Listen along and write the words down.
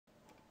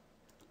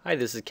Hi,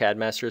 this is CAD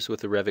Masters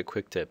with a Revit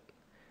quick tip.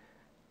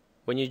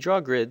 When you draw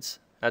grids,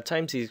 at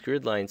times these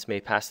grid lines may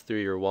pass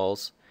through your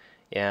walls,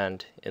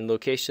 and in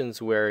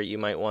locations where you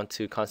might want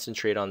to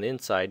concentrate on the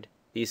inside,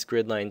 these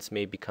grid lines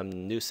may become a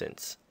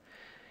nuisance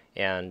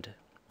and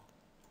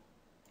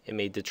it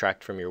may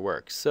detract from your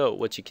work. So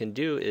what you can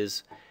do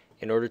is,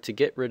 in order to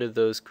get rid of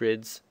those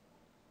grids,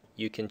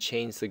 you can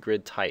change the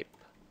grid type.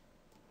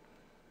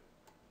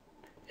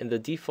 In the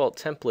default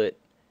template,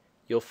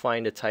 you'll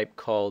find a type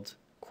called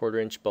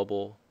 1/4 inch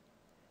bubble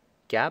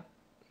gap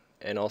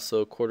and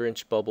also 1/4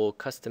 inch bubble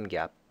custom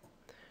gap.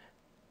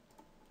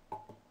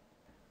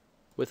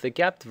 With the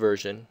gapped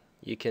version,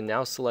 you can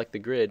now select the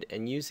grid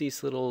and use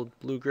these little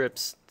blue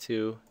grips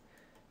to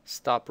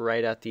stop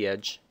right at the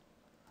edge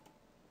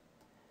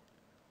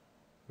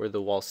where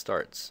the wall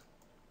starts.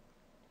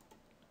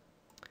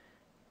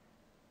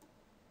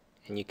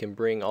 And you can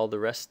bring all the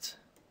rest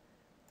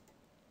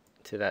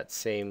to that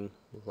same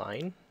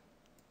line.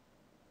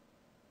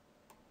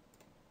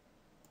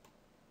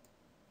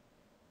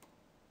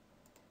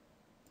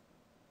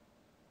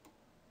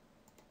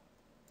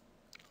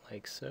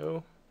 Like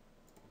so.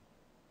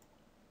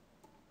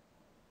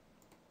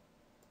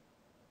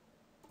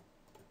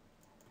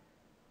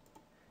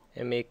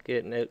 And make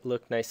it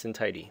look nice and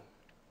tidy.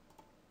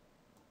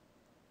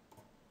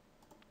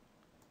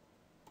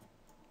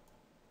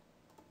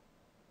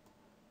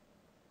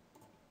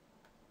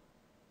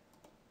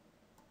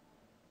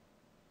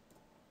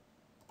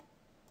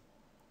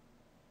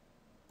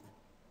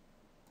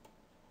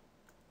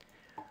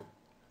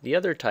 The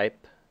other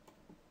type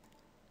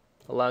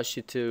allows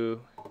you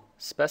to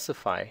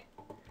specify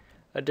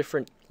a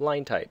different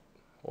line type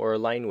or a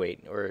line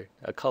weight or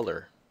a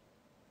color.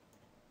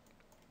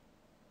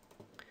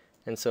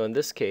 And so in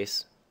this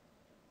case,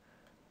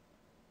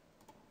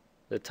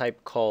 the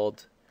type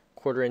called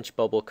 1/4 inch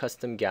bubble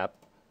custom gap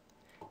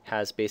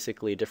has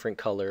basically a different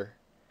color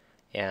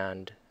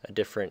and a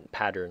different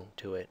pattern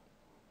to it.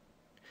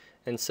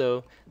 And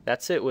so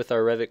that's it with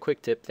our Revit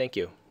quick tip. Thank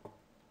you.